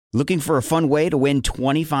Looking for a fun way to win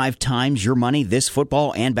 25 times your money this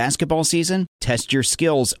football and basketball season? Test your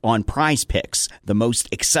skills on Prize Picks, the most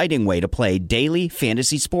exciting way to play daily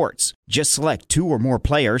fantasy sports. Just select 2 or more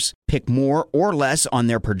players, pick more or less on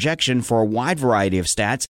their projection for a wide variety of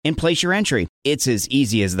stats, and place your entry. It's as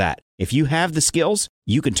easy as that. If you have the skills,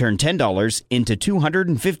 you can turn $10 into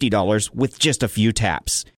 $250 with just a few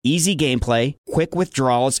taps. Easy gameplay, quick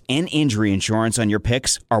withdrawals, and injury insurance on your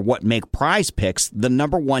picks are what make Prize Picks the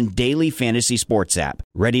 #1 daily fantasy sports app.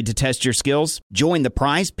 Ready to test your skills? Join the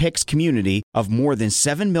Prize Picks community of more than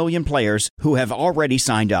 7 million players who have already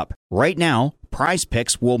signed up. Right now, Prize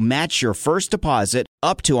Picks will match your first deposit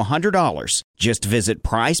up to $100. Just visit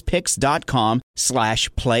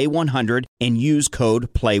prizepicks.com/play100 and use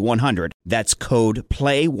code PLAY100. That's code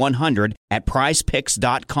PLAY100 at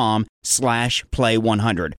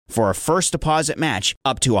prizepicks.com/play100 for a first deposit match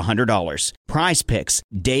up to $100. Prize Picks,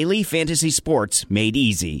 daily fantasy sports made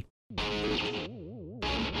easy.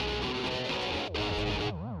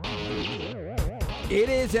 It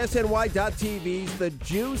is SNY.TV's The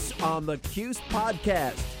Juice on the Cuse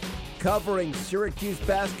podcast, covering Syracuse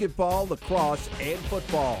basketball, lacrosse, and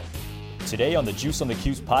football. Today on the Juice on the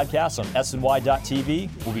Cuse podcast on SNY.TV,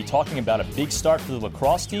 we'll be talking about a big start for the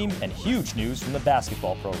lacrosse team and huge news from the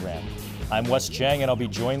basketball program. I'm Wes Cheng, and I'll be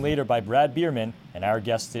joined later by Brad Bierman, and our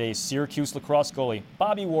guest today is Syracuse lacrosse goalie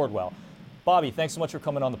Bobby Wardwell. Bobby, thanks so much for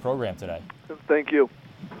coming on the program today. Thank you.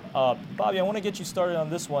 Bobby, I want to get you started on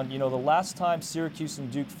this one. You know, the last time Syracuse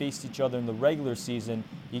and Duke faced each other in the regular season,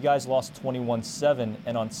 you guys lost 21-7,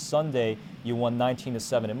 and on Sunday, you won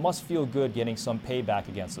 19-7. It must feel good getting some payback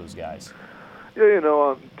against those guys.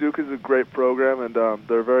 Yeah, Duke is a great program, and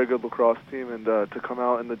they're a very good lacrosse team, and to come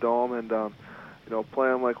out in the Dome and, play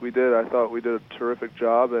them like we did, I thought we did a terrific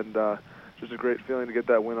job, and just a great feeling to get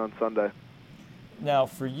that win on Sunday. Now,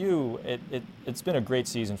 for you, it's been a great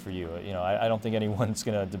season for you. You know, I don't think anyone's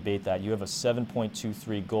going to debate that. You have a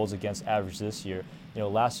 7.23 goals against average this year. You know,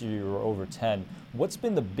 last year you were over 10. What's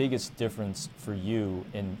been the biggest difference for you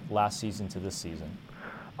in last season to this season?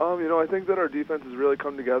 I think that our defense has really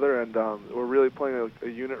come together, and we're really playing a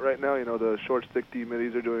unit right now. You know, the short stick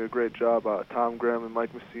D-middies are doing a great job. Tom Graham and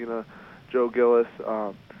Mike Messina, Joe Gillis,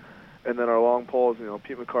 and then our long poles,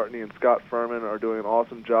 Pete McCartney and Scott Furman are doing an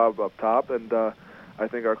awesome job up top, and I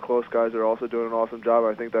think our close guys are also doing an awesome job.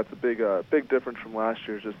 I think that's a big difference from last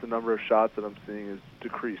year. Just the number of shots that I'm seeing is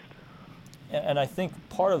decreased. And I think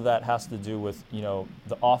part of that has to do with, the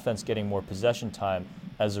offense getting more possession time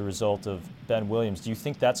as a result of Ben Williams. Do you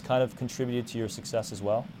think that's kind of contributed to your success as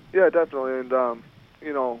well? Yeah, definitely. And,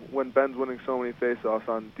 when Ben's winning so many faceoffs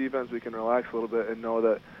on defense, we can relax a little bit and know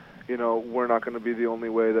that, we're not going to be the only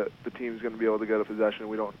way that the team's going to be able to get a possession.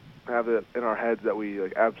 We don't have it in our heads that we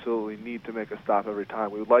absolutely need to make a stop every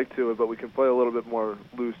time. We would like to, but we can play a little bit more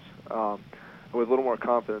loose with a little more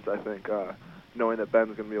confidence, I think, knowing that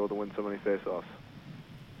Ben's going to be able to win so many faceoffs.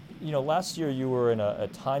 Last year you were in a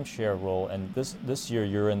timeshare role, and this year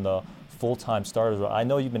you're in the full-time starter role. I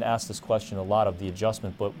know you've been asked this question a lot of the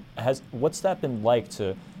adjustment, but what's that been like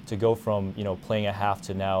to go from playing a half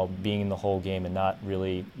to now being in the whole game and not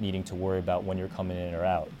really needing to worry about when you're coming in or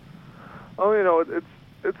out?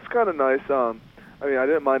 It's kind of nice. I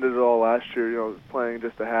didn't mind it at all last year, playing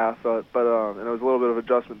just a half, and it was a little bit of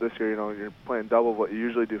adjustment this year. You're playing double what you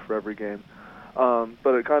usually do for every game.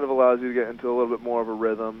 But it kind of allows you to get into a little bit more of a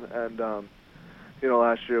rhythm. And,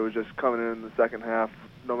 last year it was just coming in the second half,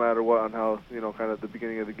 no matter what, on how, kind of the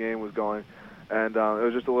beginning of the game was going. And it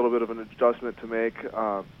was just a little bit of an adjustment to make.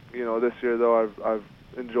 This year, though, I've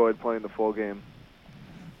enjoyed playing the full game.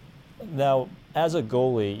 Now, as a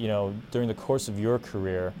goalie, during the course of your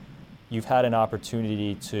career, you've had an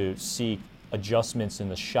opportunity to seek adjustments in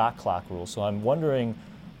the shot clock rule. So I'm wondering,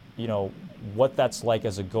 what that's like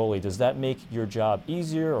as a goalie. Does that make your job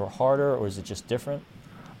easier or harder, or is it just different?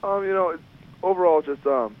 Overall, it's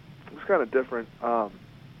kind of different.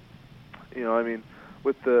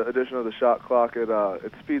 With the addition of the shot clock, it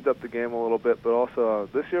speeds up the game a little bit. But also,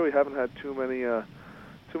 this year we haven't had too many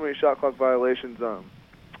shot clock violations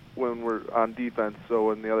when we're on defense. So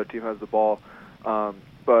when the other team has the ball, but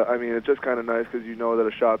it's just kind of nice because you know that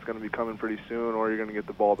a shot's going to be coming pretty soon, or you're going to get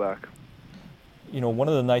the ball back. One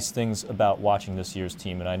of the nice things about watching this year's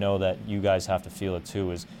team, and I know that you guys have to feel it too,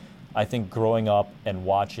 is I think growing up and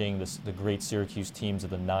watching the great Syracuse teams of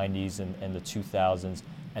the 90s and the 2000s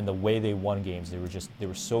and the way they won games, they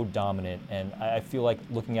were so dominant. And I feel like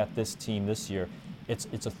looking at this team this year,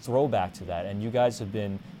 it's a throwback to that. And you guys have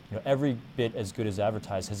been every bit as good as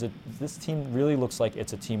advertised. This team really looks like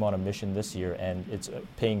it's a team on a mission this year, and it's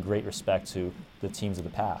paying great respect to the teams of the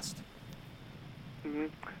past. Mm-hmm.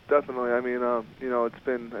 definitely. I mean, it's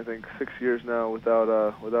been, I think, 6 years now without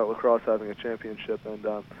lacrosse having a championship, and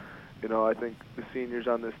I think the seniors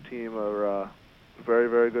on this team are very,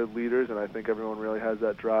 very good leaders, and I think everyone really has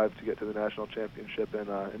that drive to get to the national championship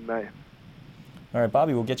in May. All right,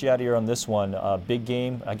 Bobby, we'll get you out of here on this one. Big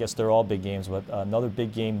game. I guess they're all big games, but another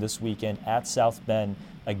big game this weekend at South Bend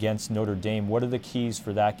against Notre Dame. What are the keys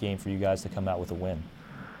for that game for you guys to come out with a win?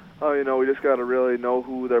 Oh, we just got to really know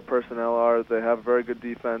who their personnel are. They have a very good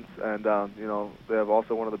defense, and they have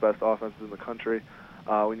also one of the best offenses in the country.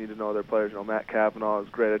 We need to know their players. Matt Cavanaugh is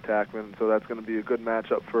a great attackman, so that's going to be a good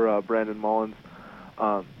matchup for Brandon Mullins.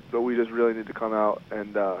 But we just really need to come out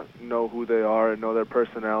and know who they are and know their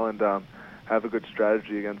personnel and have a good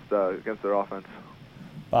strategy against their offense.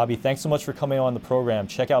 Bobby, thanks so much for coming on the program.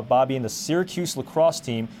 Check out Bobby and the Syracuse lacrosse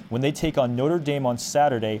team when they take on Notre Dame on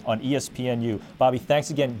Saturday on ESPNU. Bobby,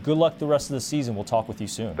 thanks again. Good luck the rest of the season. We'll talk with you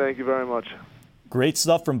soon. Thank you very much. Great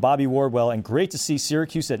stuff from Bobby Wardwell, and great to see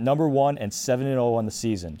Syracuse at #1 and 7-0 on the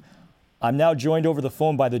season. I'm now joined over the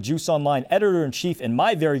phone by the Juice Online editor-in-chief and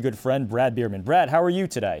my very good friend, Brad Bierman. Brad, how are you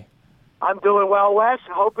today? I'm doing well, Wes,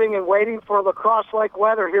 hoping and waiting for lacrosse-like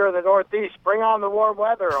weather here in the Northeast. Bring on the warm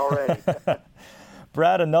weather already.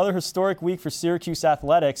 Brad, another historic week for Syracuse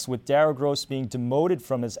athletics, with Daryl Gross being demoted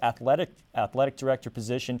from his athletic director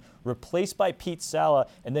position, replaced by Pete Sala,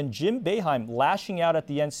 and then Jim Boeheim lashing out at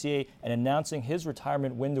the NCAA and announcing his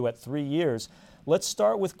retirement window at 3 years. Let's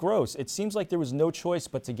start with Gross. It seems like there was no choice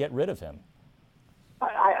but to get rid of him.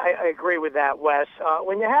 I agree with that, Wes.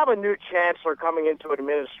 When you have a new chancellor coming into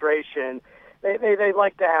administration, they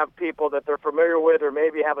like to have people that they're familiar with or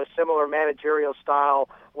maybe have a similar managerial style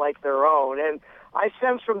like their own. And I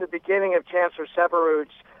sense from the beginning of Chancellor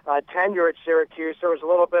Severud's tenure at Syracuse, there was a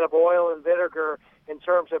little bit of oil and vinegar in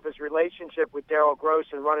terms of his relationship with Daryl Gross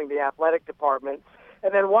and running the athletic department.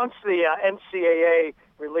 And then once the NCAA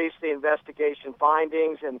released the investigation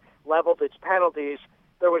findings and leveled its penalties,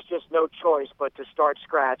 there was just no choice but to start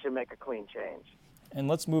scratch and make a clean change. And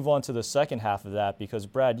let's move on to the second half of that, because,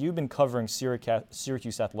 Brad, you've been covering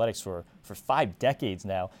Syracuse athletics for 5 decades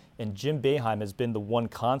now, and Jim Boeheim has been the one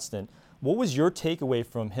constant. What was your takeaway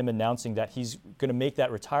from him announcing that he's going to make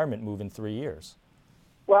that retirement move in 3 years?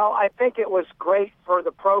 Well, I think it was great for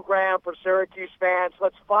the program, for Syracuse fans.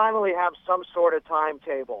 Let's finally have some sort of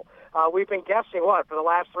timetable. We've been guessing, for the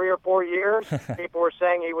last 3 or 4 years? People were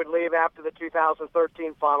saying he would leave after the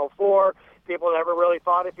 2013 Final Four. People never really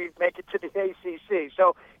thought if he'd make it to the ACC.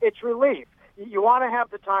 So it's relief. You want to have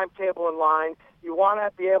the timetable in line. You want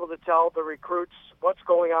to be able to tell the recruits what's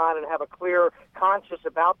going on and have a clear conscience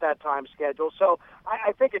about that time schedule. So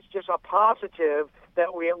I think it's just a positive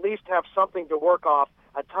that we at least have something to work off,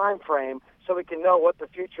 a time frame, so we can know what the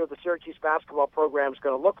future of the Syracuse basketball program is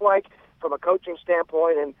going to look like from a coaching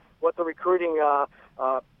standpoint and what the recruiting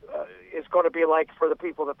is going to be like for the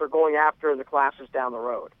people that they're going after in the classes down the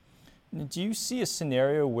road. Do you see a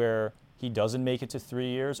scenario where he doesn't make it to 3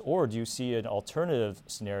 years, or do you see an alternative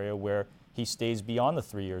scenario where he stays beyond the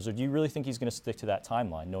 3 years, or do you really think he's going to stick to that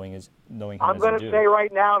timeline, knowing him I'm going to say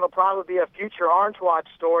right now, it'll probably be a future Orange Watch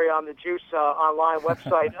story on the Juice Online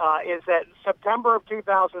website, is that September of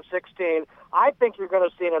 2016, I think you're going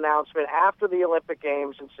to see an announcement after the Olympic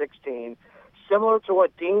Games in 16, similar to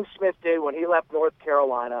what Dean Smith did when he left North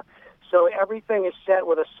Carolina. So everything is set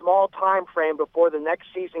with a small time frame before the next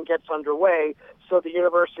season gets underway, so the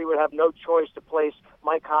university would have no choice to place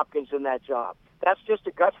Mike Hopkins in that job. That's just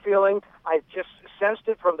a gut feeling. I just sensed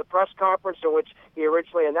it from the press conference in which he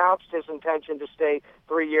originally announced his intention to stay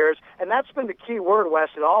 3 years. And that's been the key word, Wes,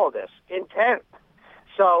 in all of this, intent.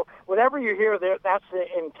 So whenever you hear that's the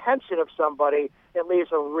intention of somebody, it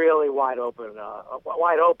leaves a really wide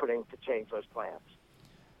opening to change those plans.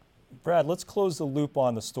 Brad, let's close the loop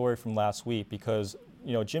on the story from last week, because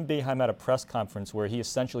Jim Boeheim had a press conference where he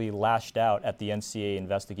essentially lashed out at the NCAA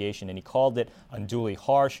investigation, and he called it unduly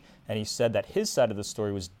harsh, and he said that his side of the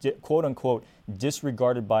story was, quote-unquote,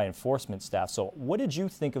 disregarded by enforcement staff. So what did you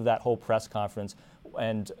think of that whole press conference,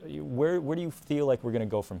 and where do you feel like we're going to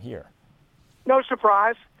go from here? No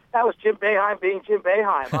surprise. That was Jim Boeheim being Jim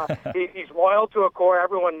Boeheim. He's loyal to a core.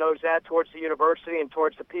 Everyone knows that, towards the university and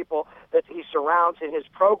towards the people that he surrounds in his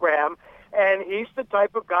program. And he's the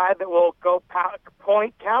type of guy that will go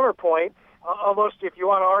point, counterpoint, almost if you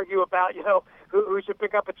want to argue about, who should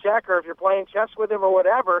pick up a check, or if you're playing chess with him or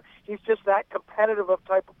whatever. He's just that competitive of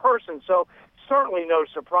type of person. So certainly no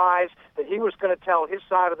surprise that he was going to tell his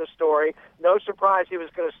side of the story. No surprise he was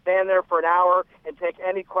going to stand there for an hour and take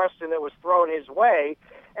any question that was thrown his way.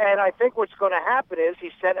 And I think what's going to happen is he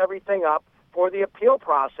set everything up for the appeal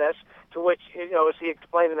process. to which, as he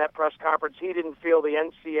explained in that press conference, he didn't feel the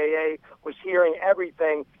NCAA was hearing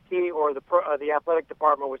everything he or the athletic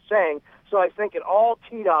department was saying. So I think it all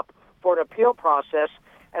teed up for an appeal process.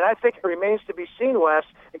 And I think it remains to be seen, Wes,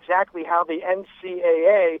 exactly how the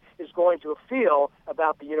NCAA is going to feel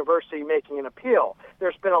about the university making an appeal.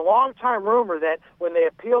 There's been a long-time rumor that when they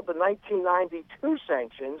appealed the 1992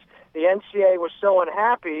 sanctions, the NCAA was so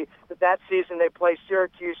unhappy that season they placed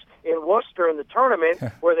Syracuse in Worcester in the tournament,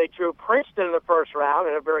 where they drew Princeton in the first round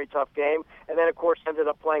in a very tough game, and then, of course, ended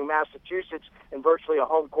up playing Massachusetts in virtually a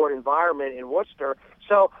home court environment in Worcester.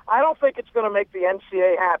 So I don't think it's going to make the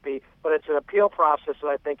NCAA happy, but it's an appeal process that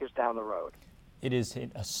I think is down the road. It is a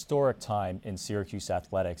historic time in Syracuse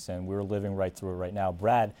athletics, and we're living right through it right now.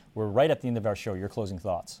 Brad, we're right at the end of our show. Your closing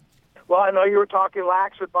thoughts? Well, I know you were talking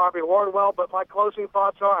lax with Bobby Wardwell, but my closing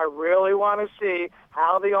thoughts are I really want to see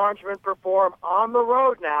how the Orangemen perform on the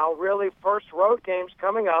road now. Really, first road games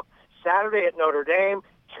coming up Saturday at Notre Dame,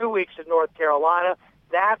 2 weeks at North Carolina.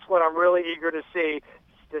 That's what I'm really eager to see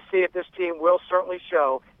if this team will certainly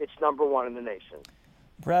show it's number one in the nation.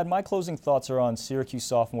 Brad, my closing thoughts are on Syracuse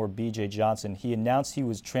sophomore B.J. Johnson. He announced he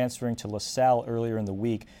was transferring to LaSalle earlier in the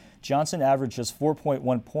week. Johnson averaged just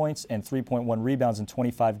 4.1 points and 3.1 rebounds in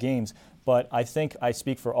 25 games, but I think I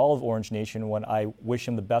speak for all of Orange Nation when I wish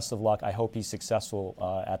him the best of luck. I hope he's successful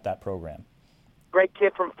at that program. Great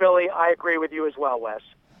kid from Philly. I agree with you as well, Wes.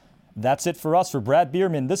 That's it for us. For Brad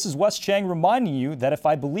Bierman, this is Wes Cheng reminding you that if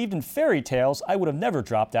I believed in fairy tales, I would have never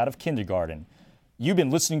dropped out of kindergarten. You've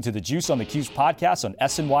been listening to the Juice on the Cuse podcast on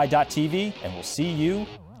SNY.TV, and we'll see you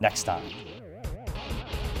next time.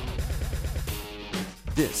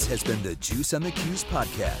 This has been the Juice on the Cuse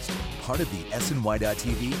podcast, part of the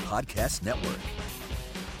SNY.TV podcast network.